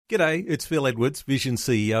G'day, it's Phil Edwards, Vision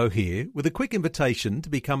CEO here, with a quick invitation to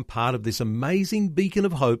become part of this amazing beacon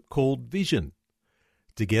of hope called Vision.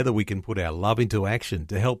 Together we can put our love into action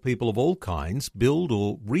to help people of all kinds build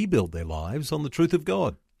or rebuild their lives on the truth of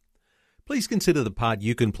God. Please consider the part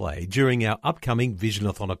you can play during our upcoming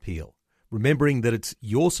Visionathon appeal, remembering that it's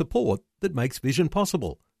your support that makes Vision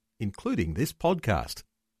possible, including this podcast.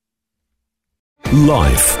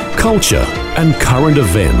 Life, culture, and current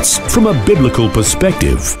events from a biblical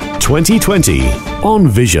perspective. 2020 on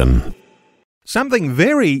Vision. Something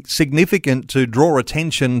very significant to draw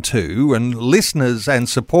attention to, and listeners and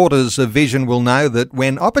supporters of Vision will know that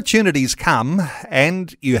when opportunities come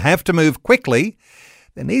and you have to move quickly,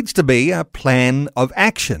 there needs to be a plan of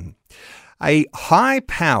action. A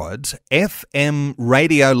high-powered FM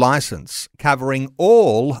radio license covering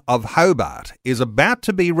all of Hobart is about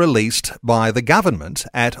to be released by the government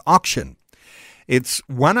at auction. It's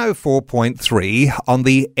 104.3 on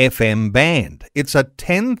the FM band. It's a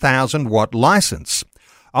 10,000-watt license,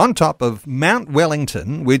 on top of Mount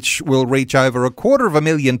Wellington, which will reach over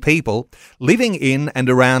 250,000 people living in and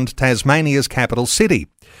around Tasmania's capital city.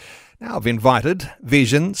 Now I've invited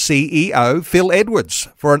Vision CEO Phil Edwards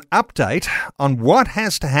for an update on what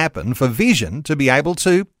has to happen for Vision to be able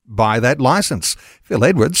to buy that license. Phil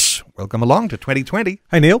Edwards, welcome along to 2020.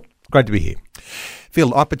 Hey Neil, great to be here.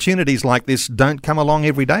 Phil, opportunities like this don't come along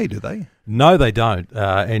every day, do they? No, they don't.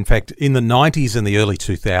 In fact, in the 90s and the early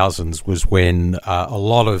 2000s was when a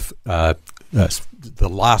lot of the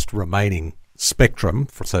last remaining spectrum,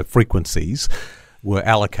 so frequencies, were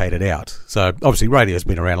allocated out. So obviously radio's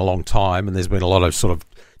been around a long time and there's been a lot of sort of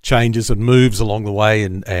changes and moves along the way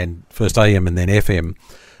and first AM and then FM.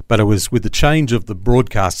 But it was with the change of the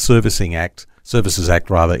Broadcast Services Act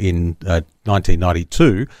in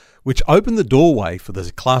 1992, which opened the doorway for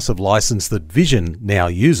the class of license that Vision now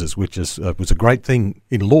uses, which is was a great thing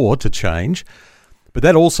in law to change. But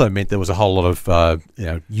that also meant there was a whole lot of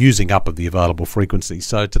using up of the available frequencies.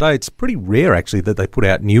 So today it's pretty rare actually that they put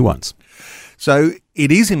out new ones. So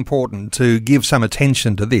it is important to give some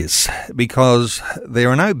attention to this because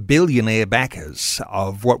there are no billionaire backers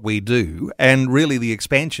of what we do, and really the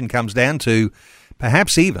expansion comes down to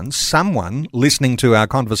perhaps even someone listening to our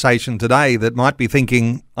conversation today that might be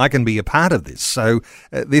thinking, I can be a part of this. So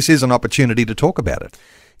this is an opportunity to talk about it.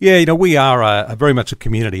 Yeah, we are very much a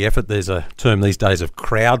community effort. There's a term these days of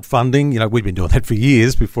crowdfunding. We've been doing that for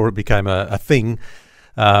years before it became a thing.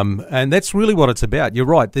 And that's really what it's about. You're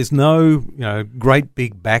right. There's no, great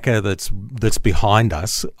big backer that's behind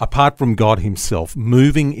us, apart from God himself,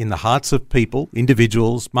 moving in the hearts of people,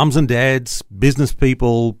 individuals, mums and dads, business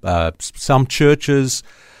people, some churches,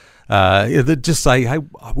 that just say, hey,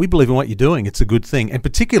 we believe in what you're doing. It's a good thing. And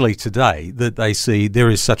particularly today that they see there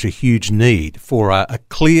is such a huge need for a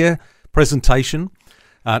clear presentation.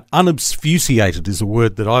 Unobfuscated is a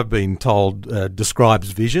word that I've been told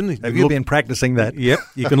describes Vision. Have you been practicing that? Yep.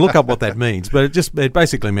 You can look up what that means, but it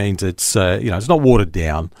basically means it's it's not watered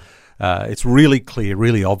down. It's really clear,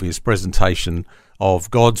 really obvious presentation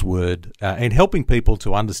of God's word and helping people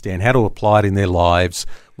to understand how to apply it in their lives,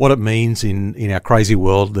 what it means in our crazy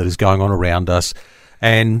world that is going on around us.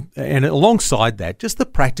 And alongside that, just the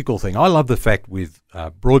practical thing. I love the fact with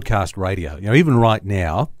broadcast radio, even right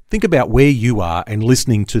now, think about where you are and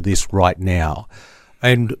listening to this right now.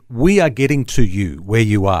 And we are getting to you where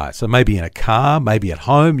you are. So maybe in a car, maybe at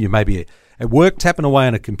home, you may be at work tapping away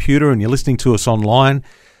on a computer and you're listening to us online.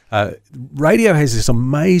 Radio has this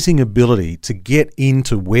amazing ability to get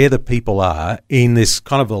into where the people are in this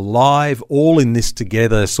kind of a live, all in this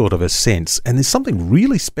together sort of a sense. And there's something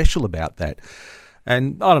really special about that.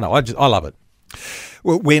 And I don't know, I love it.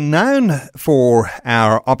 Well, we're known for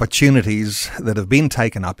our opportunities that have been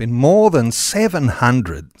taken up in more than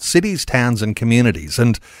 700 cities, towns and communities.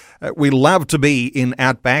 And we love to be in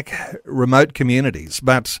outback, remote communities.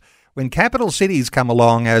 But when capital cities come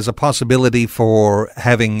along as a possibility for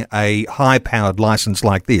having a high-powered license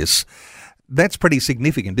like this, that's pretty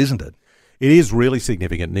significant, isn't it? It is really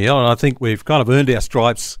significant, Neil. And I think we've kind of earned our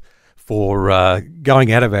stripes for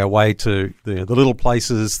going out of our way to the little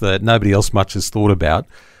places that nobody else much has thought about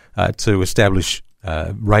to establish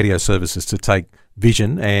radio services to take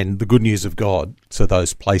Vision and the good news of God to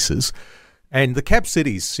those places. And the cap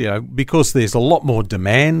cities, because there's a lot more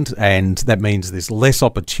demand and that means there's less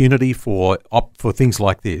opportunity for things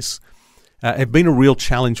like this, have been a real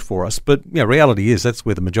challenge for us. But reality is that's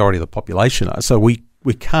where the majority of the population are. So we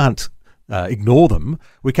can't ignore them.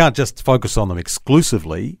 We can't just focus on them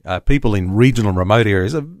exclusively. People in regional and remote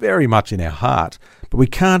areas are very much in our heart, but we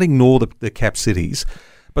can't ignore the cap cities.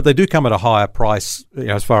 But they do come at a higher price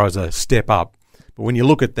as far as a step up. But when you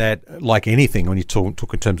look at that, like anything, when you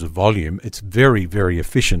talk in terms of volume, it's very, very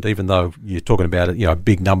efficient. Even though you're talking about a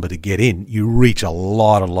big number to get in, you reach a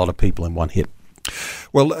lot of people in one hit.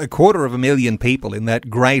 Well, 250,000 people in that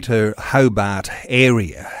greater Hobart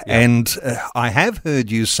area. Yeah. And I have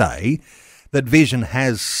heard you say that Vision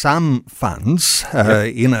has some funds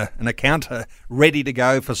in an account ready to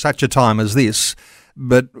go for such a time as this.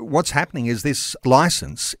 But what's happening is this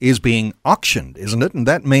licence is being auctioned, isn't it? And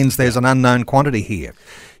that means there's an unknown quantity here.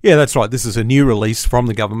 Yeah, that's right. This is a new release from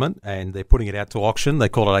the government, and they're putting it out to auction. They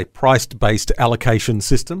call it a price-based allocation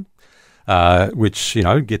system, which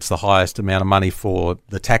gets the highest amount of money for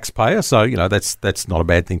the taxpayer. So that's not a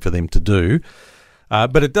bad thing for them to do.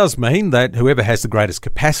 But it does mean that whoever has the greatest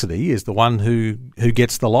capacity is the one who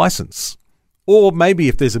gets the licence. Or maybe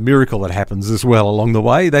if there's a miracle that happens as well along the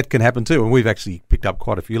way, that can happen too. And we've actually picked up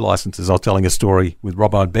quite a few licences. I was telling a story with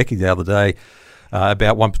Robbo and Becky the other day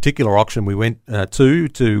about one particular auction we went to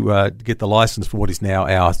get the licence for what is now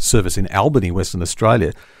our service in Albany, Western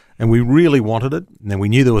Australia. And we really wanted it. And then we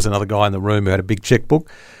knew there was another guy in the room who had a big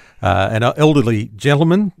checkbook. An elderly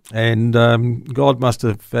gentleman, and God must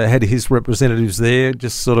have had his representatives there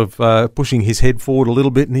just sort of pushing his head forward a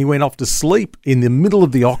little bit, and he went off to sleep in the middle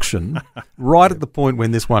of the auction, right at the point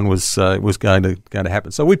when this one was going to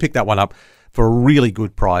happen. So we picked that one up for a really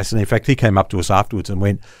good price, and in fact he came up to us afterwards and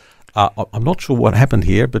went, I'm not sure what happened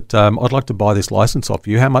here, but I'd like to buy this licence off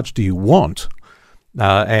you. How much do you want?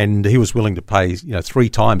 And he was willing to pay 3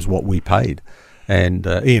 times what we paid. And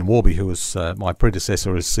Ian Warby, who was my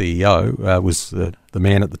predecessor as CEO, was the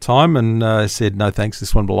man at the time and said, no thanks,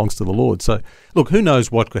 this one belongs to the Lord. So, look, who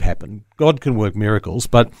knows what could happen? God can work miracles,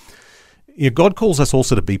 but God calls us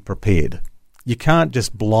also to be prepared. You can't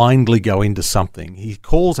just blindly go into something. He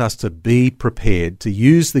calls us to be prepared, to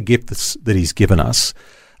use the gifts that he's given us,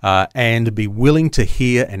 and to be willing to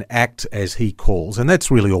hear and act as he calls. And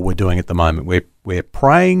that's really all we're doing at the moment. We're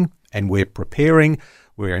praying and we're preparing.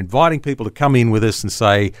 We're inviting people to come in with us and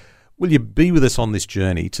say, will you be with us on this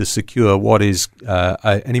journey to secure what is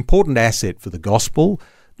an important asset for the gospel,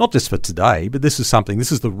 not just for today, but this is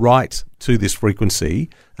the right to this frequency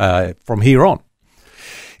from here on.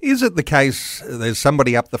 Is it the case there's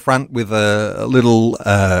somebody up the front with a little...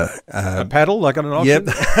 a paddle, like on an auction?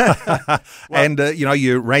 Yep. And,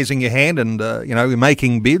 you're raising your hand and, you're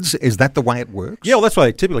making bids. Is that the way it works? Yeah, well, that's the way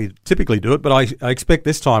I typically do it, but I expect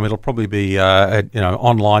this time it'll probably be,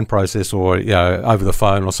 online process or, over the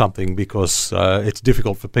phone or something because it's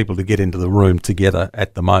difficult for people to get into the room together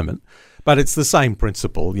at the moment. But it's the same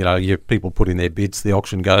principle. Your people put in their bids, the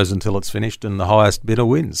auction goes until it's finished, and the highest bidder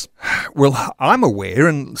wins. Well, I'm aware,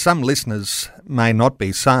 and some listeners may not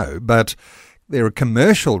be so, but there are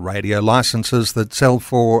commercial radio licenses that sell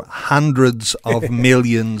for hundreds of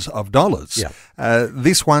millions of dollars. Yeah.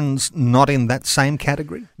 This one's not in that same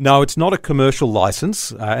category? No, it's not a commercial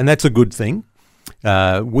license, and that's a good thing.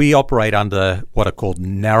 We operate under what are called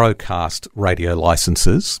narrowcast radio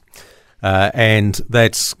licenses. And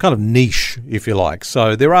that's kind of niche, if you like.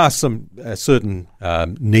 So there are some certain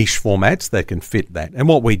niche formats that can fit that. And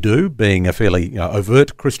what we do, being a fairly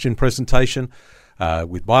overt Christian presentation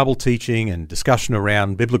with Bible teaching and discussion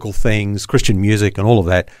around biblical things, Christian music and all of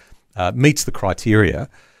that, meets the criteria.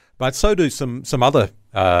 But so do some other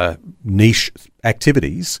niche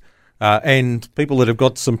activities and people that have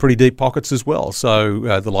got some pretty deep pockets as well.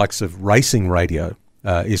 So the likes of racing radio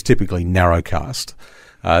is typically narrowcast.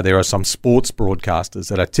 There are some sports broadcasters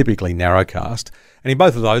that are typically narrowcast. And in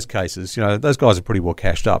both of those cases, those guys are pretty well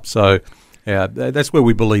cashed up. So that's where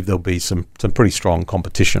we believe there'll be some pretty strong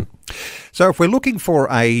competition. So if we're looking for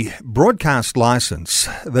a broadcast licence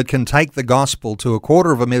that can take the gospel to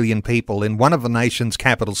 250,000 people in one of the nation's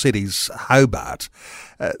capital cities, Hobart,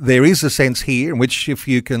 there is a sense here in which if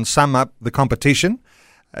you can sum up the competition,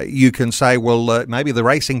 you can say, well, maybe the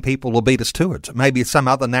racing people will beat us to it. Maybe it's some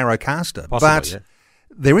other narrowcaster. Possibly, yeah.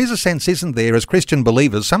 There is a sense, isn't there, as Christian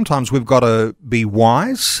believers, sometimes we've got to be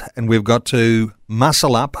wise and we've got to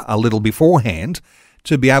muscle up a little beforehand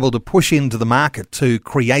to be able to push into the market to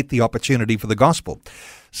create the opportunity for the gospel.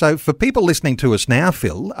 So for people listening to us now,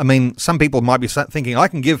 Phil, some people might be thinking, I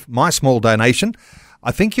can give my small donation.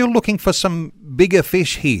 I think you're looking for some bigger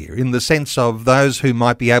fish here in the sense of those who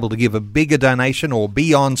might be able to give a bigger donation or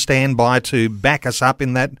be on standby to back us up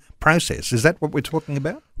in that process. Is that what we're talking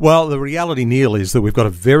about? Well, the reality, Neil, is that we've got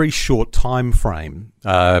a very short time frame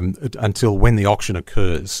until when the auction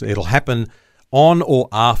occurs. It'll happen on or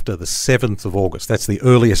after the 7th of August. That's the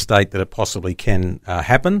earliest date that it possibly can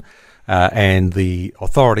happen. And the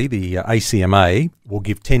authority, the ACMA, will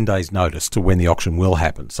give 10 days notice to when the auction will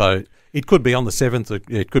happen. So it could be on the 7th, or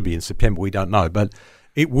it could be in September, we don't know. But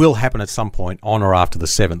it will happen at some point on or after the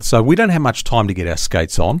 7th. So we don't have much time to get our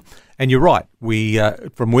skates on. And you're right. We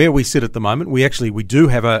from where we sit at the moment, we do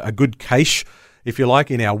have a good cache, if you like,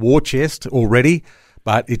 in our war chest already,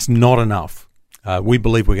 but it's not enough. We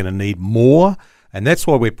believe we're going to need more, and that's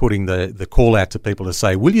why we're putting the call out to people to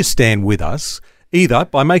say, will you stand with us, either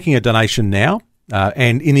by making a donation now,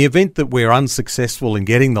 and in the event that we're unsuccessful in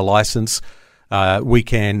getting the license, we'll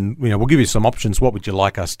give you some options. What would you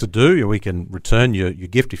like us to do? We can return your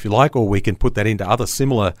gift if you like, or we can put that into other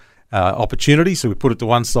similar opportunities. So we put it to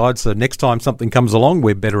one side, so next time something comes along,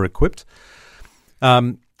 we're better equipped.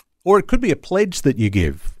 Or it could be a pledge that you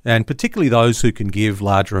give, and particularly those who can give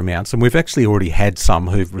larger amounts. And we've actually already had some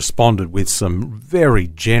who've responded with some very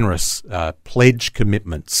generous pledge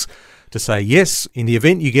commitments to say, yes, in the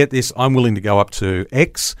event you get this, I'm willing to go up to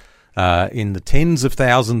X in the tens of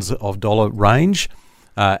thousands of dollar range,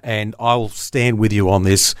 and I'll stand with you on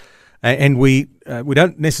this. And we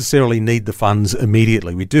don't necessarily need the funds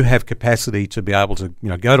immediately. We do have capacity to be able to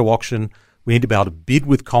go to auction. We need to be able to bid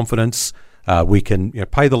with confidence. We can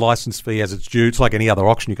pay the license fee as it's due. It's like any other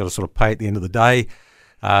auction. You've got to sort of pay at the end of the day.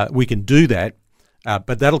 We can do that,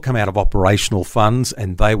 but that'll come out of operational funds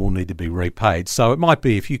and they will need to be repaid. So it might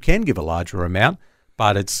be, if you can give a larger amount,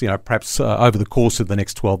 but it's perhaps over the course of the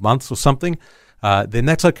next 12 months or something, then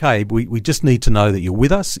that's okay. We just need to know that you're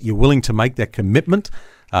with us. You're willing to make that commitment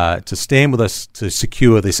to stand with us to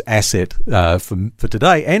secure this asset for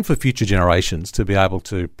today and for future generations, to be able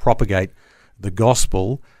to propagate the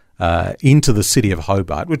gospel into the city of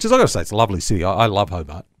Hobart, which is, I've got to say, it's a lovely city. I love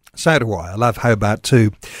Hobart. So do I. I love Hobart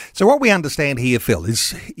too. So what we understand here, Phil,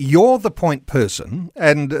 is you're the point person,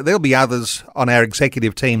 and there'll be others on our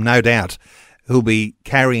executive team, no doubt, who'll be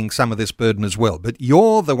carrying some of this burden as well. But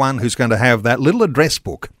you're the one who's going to have that little address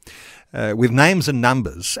book with names and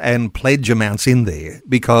numbers and pledge amounts in there,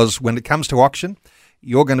 because when it comes to auction,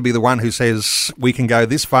 you're going to be the one who says, we can go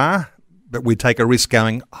this far, but we take a risk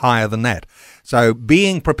going higher than that. So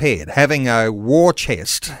being prepared, having a war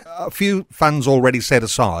chest, a few funds already set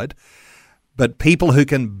aside, but people who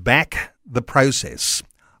can back the process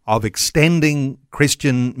of extending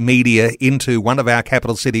Christian media into one of our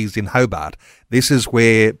capital cities in Hobart, this is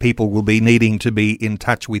where people will be needing to be in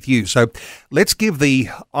touch with you. So let's give the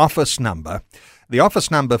office number. The office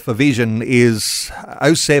number for Vision is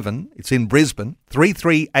 07, it's in Brisbane,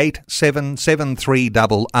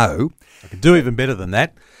 33877300. I can do even better than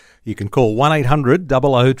that. You can call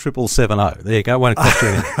 1-800-00-777-0. There you go. Won't cost you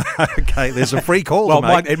anything. Okay, there's a free call. Well,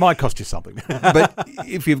 it might cost you something. But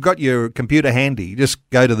if you've got your computer handy, just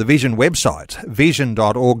go to the Vision website,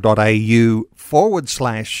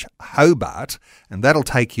 vision.org.au/Hobart, and that'll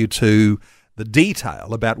take you to the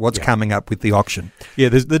detail about what's coming up with the auction. Yeah,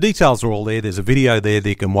 the details are all there. There's a video there that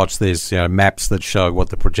you can watch. There's maps that show what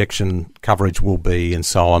the projection coverage will be and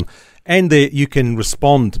so on. And there you can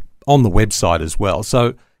respond on the website as well.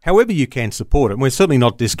 So however you can support it, and we're certainly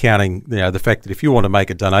not discounting the fact that if you want to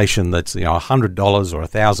make a donation that's $100 or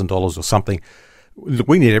 $1,000 or something,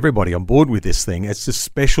 we need everybody on board with this thing. It's a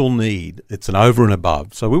special need. It's an over and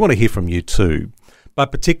above. So we want to hear from you too.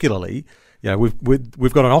 But particularly,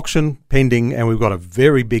 we've got an auction pending, and we've got a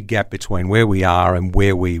very big gap between where we are and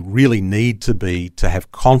where we really need to be to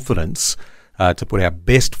have confidence to put our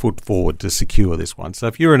best foot forward to secure this one. So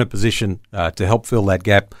if you're in a position to help fill that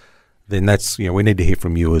gap, then that's, we need to hear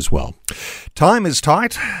from you as well. Time is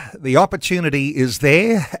tight. The opportunity is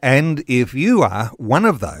there. And if you are one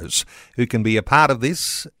of those who can be a part of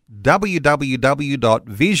this,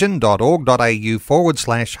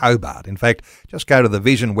 www.vision.org.au/Hobart. In fact, just go to the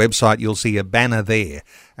Vision website. You'll see a banner there,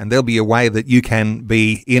 and there'll be a way that you can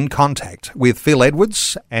be in contact with Phil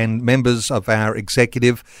Edwards and members of our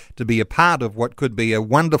executive to be a part of what could be a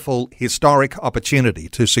wonderful historic opportunity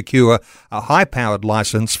to secure a high-powered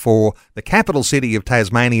licence for the capital city of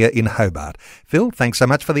Tasmania in Hobart. Phil, thanks so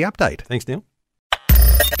much for the update. Thanks, Neil.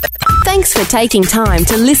 Thanks for taking time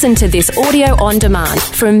to listen to this audio on demand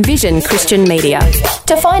from Vision Christian Media.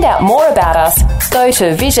 To find out more about us, go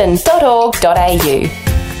to vision.org.au.